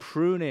you about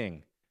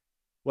pruning,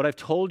 what I've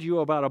told you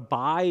about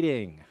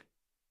abiding.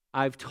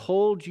 I've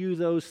told you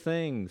those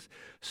things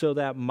so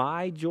that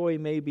my joy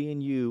may be in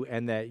you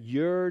and that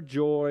your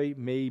joy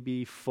may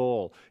be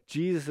full.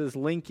 Jesus is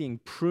linking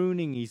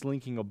pruning, he's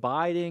linking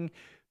abiding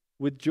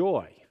with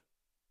joy.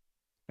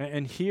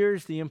 And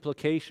here's the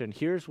implication.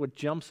 Here's what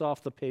jumps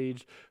off the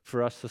page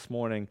for us this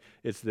morning.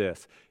 It's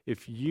this.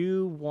 If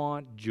you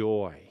want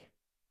joy,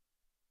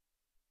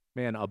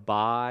 man,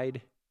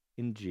 abide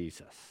in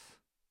Jesus.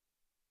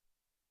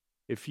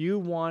 If you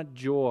want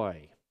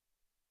joy,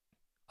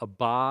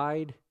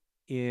 abide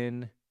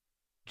in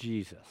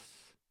Jesus.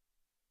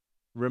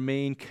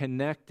 Remain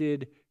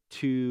connected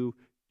to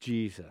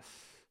Jesus.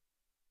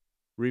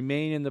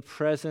 Remain in the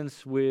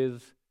presence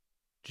with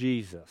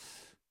Jesus.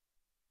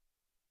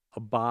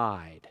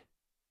 Abide.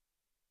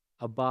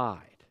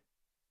 Abide.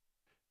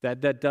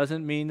 That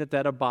doesn't mean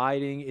that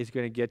abiding is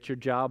going to get your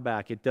job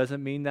back. It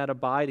doesn't mean that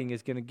abiding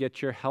is going to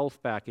get your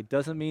health back. It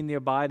doesn't mean the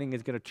abiding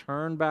is going to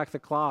turn back the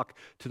clock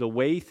to the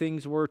way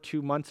things were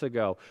 2 months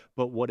ago.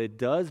 But what it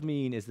does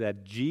mean is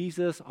that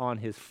Jesus, on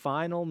his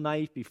final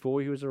night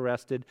before he was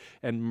arrested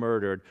and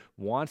murdered,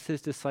 wants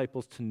his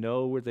disciples to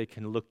know where they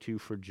can look to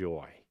for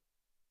joy.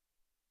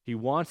 He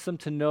wants them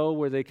to know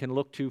where they can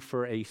look to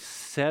for a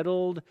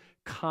settled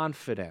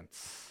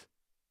confidence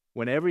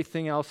when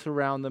everything else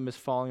around them is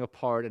falling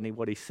apart. And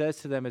what he says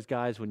to them is,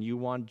 guys, when you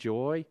want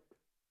joy,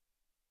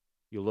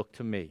 you look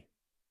to me.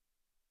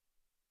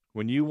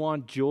 When you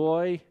want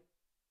joy,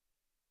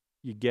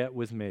 you get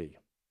with me.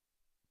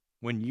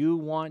 When you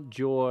want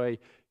joy,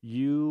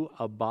 you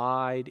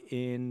abide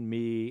in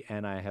me,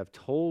 and I have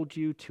told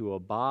you to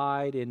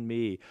abide in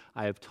me.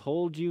 I have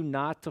told you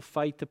not to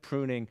fight the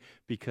pruning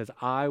because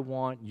I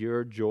want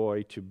your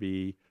joy to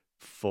be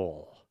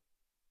full.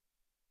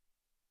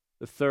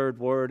 The third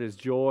word is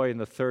joy, and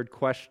the third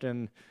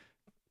question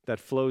that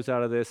flows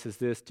out of this is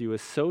this: do you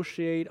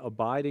associate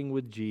abiding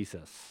with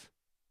Jesus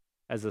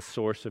as a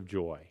source of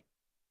joy?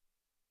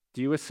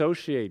 Do you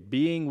associate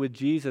being with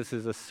Jesus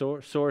as a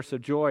source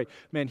of joy?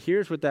 Man,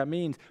 here's what that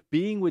means.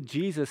 Being with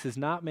Jesus is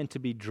not meant to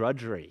be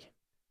drudgery.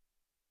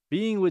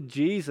 Being with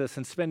Jesus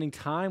and spending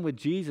time with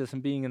Jesus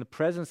and being in the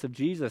presence of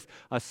Jesus,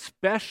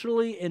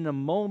 especially in a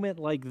moment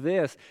like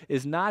this,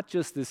 is not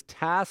just this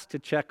task to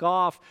check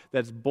off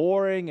that's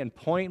boring and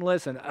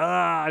pointless and,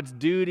 it's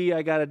duty,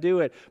 I got to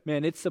do it.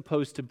 Man, it's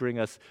supposed to bring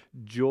us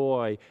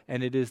joy,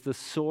 and it is the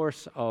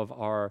source of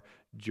our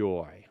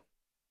joy.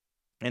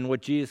 And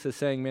what Jesus is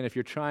saying, man, if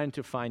you're trying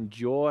to find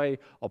joy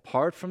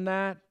apart from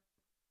that,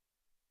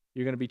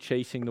 you're going to be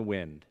chasing the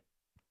wind.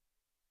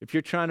 If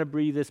you're trying to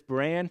be this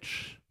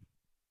branch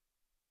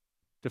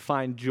to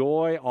find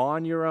joy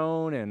on your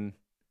own and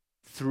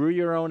through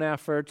your own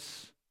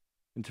efforts,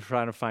 and to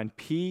try to find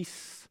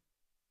peace,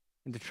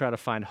 and to try to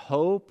find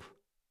hope,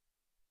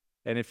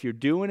 and if you're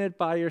doing it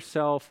by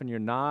yourself and you're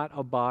not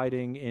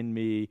abiding in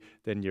me,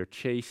 then you're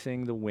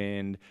chasing the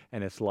wind,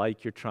 and it's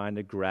like you're trying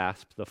to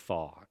grasp the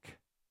fog.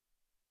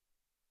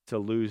 It's a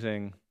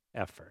losing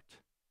effort.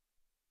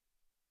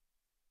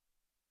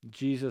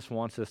 Jesus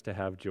wants us to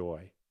have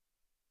joy.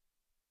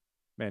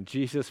 Man,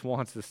 Jesus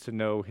wants us to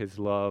know his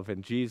love,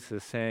 and Jesus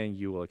is saying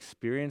you will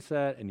experience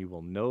that and you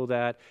will know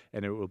that,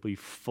 and it will be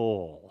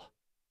full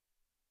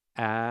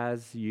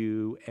as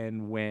you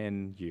and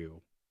when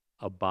you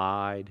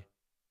abide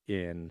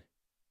in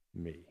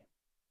me.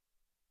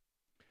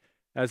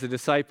 As the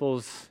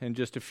disciples in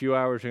just a few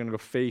hours are going to go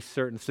face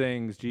certain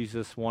things,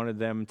 Jesus wanted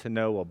them to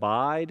know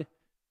abide,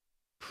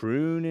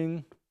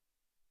 pruning,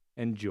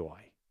 and joy.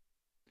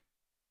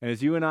 And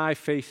as you and I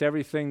face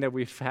everything that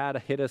we've had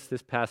hit us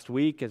this past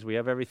week, as we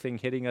have everything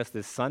hitting us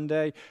this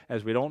Sunday,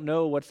 as we don't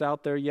know what's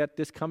out there yet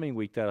this coming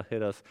week that'll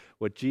hit us,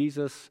 what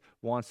Jesus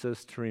wants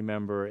us to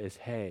remember is,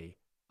 hey,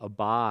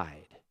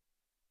 abide.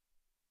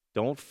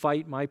 Don't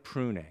fight my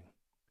pruning,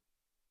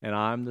 and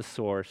I'm the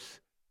source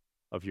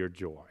of your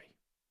joy.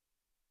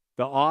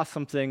 The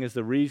awesome thing is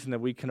the reason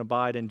that we can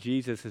abide in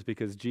Jesus is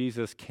because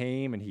Jesus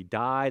came and he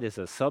died as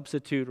a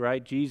substitute,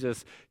 right?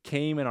 Jesus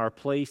came in our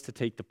place to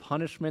take the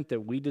punishment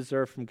that we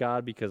deserve from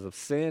God because of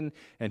sin,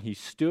 and he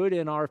stood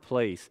in our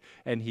place,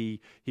 and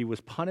he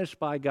was punished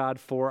by God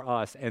for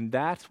us, and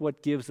that's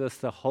what gives us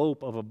the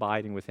hope of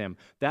abiding with him.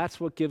 That's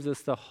what gives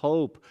us the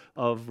hope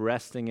of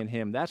resting in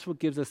him. That's what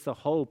gives us the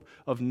hope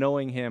of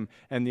knowing him.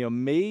 And the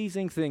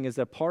amazing thing is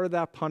that part of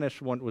that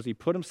punishment was he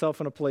put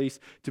himself in a place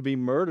to be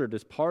murdered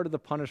as part of the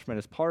punishment,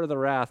 as part of the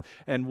wrath.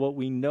 And what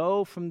we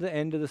know from the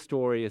end of the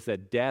story is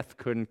that death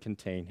couldn't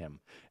contain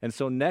him. And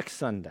so next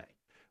Sunday,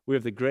 we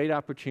have the great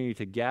opportunity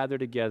to gather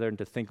together and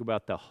to think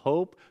about the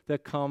hope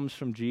that comes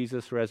from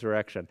Jesus'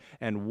 resurrection.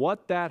 And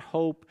what that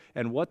hope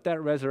and what that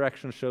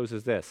resurrection shows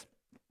is this.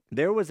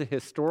 There was a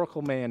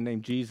historical man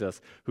named Jesus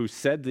who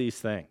said these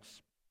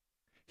things.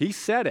 He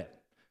said it.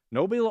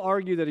 Nobody will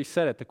argue that he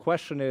said it. The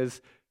question is,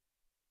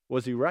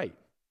 was he right?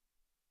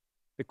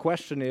 The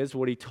question is,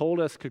 what he told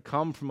us could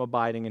come from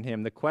abiding in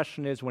him. The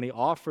question is, when he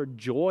offered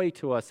joy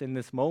to us in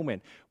this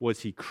moment,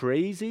 was he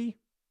crazy?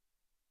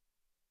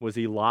 Was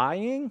he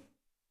lying?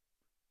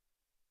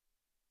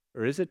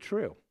 Or is it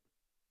true?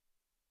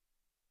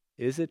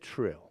 Is it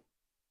true?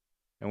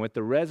 And what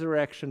the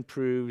resurrection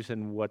proves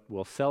and what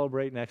we'll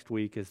celebrate next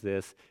week is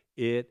this: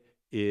 it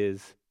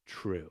is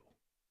true.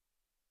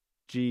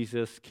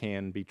 Jesus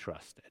can be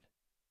trusted.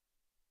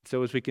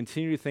 So as we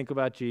continue to think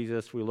about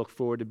Jesus, we look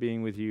forward to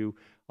being with you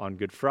on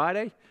Good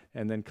Friday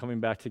and then coming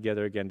back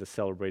together again to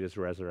celebrate his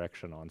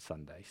resurrection on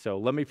Sunday. So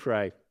let me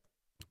pray,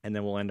 and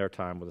then we'll end our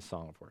time with a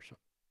song of worship.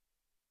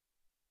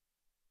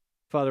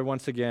 Father,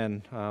 once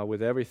again,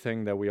 with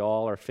everything that we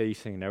all are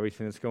facing and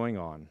everything that's going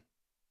on,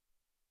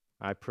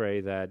 I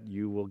pray that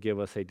you will give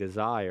us a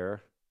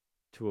desire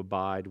to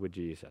abide with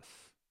Jesus.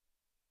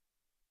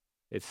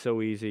 It's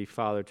so easy,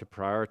 Father, to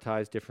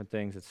prioritize different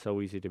things. It's so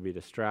easy to be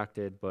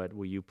distracted, but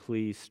will you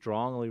please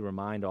strongly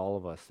remind all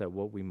of us that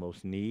what we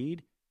most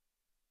need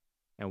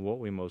and what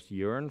we most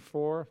yearn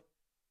for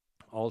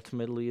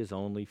ultimately is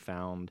only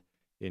found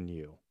in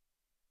you.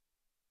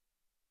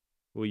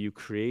 Will you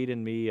create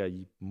in me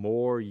a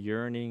more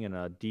yearning and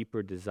a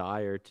deeper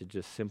desire to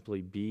just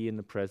simply be in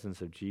the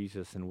presence of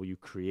Jesus, and will you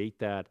create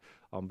that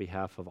on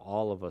behalf of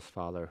all of us,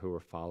 Father, who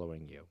are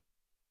following you?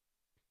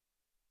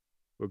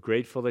 We're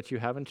grateful that you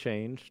haven't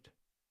changed.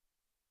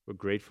 We're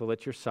grateful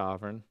that you're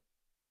sovereign.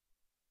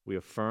 We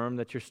affirm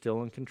that you're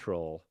still in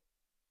control.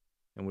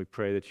 And we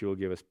pray that you will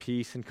give us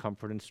peace and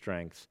comfort and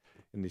strength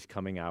in these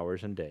coming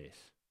hours and days.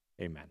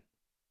 Amen.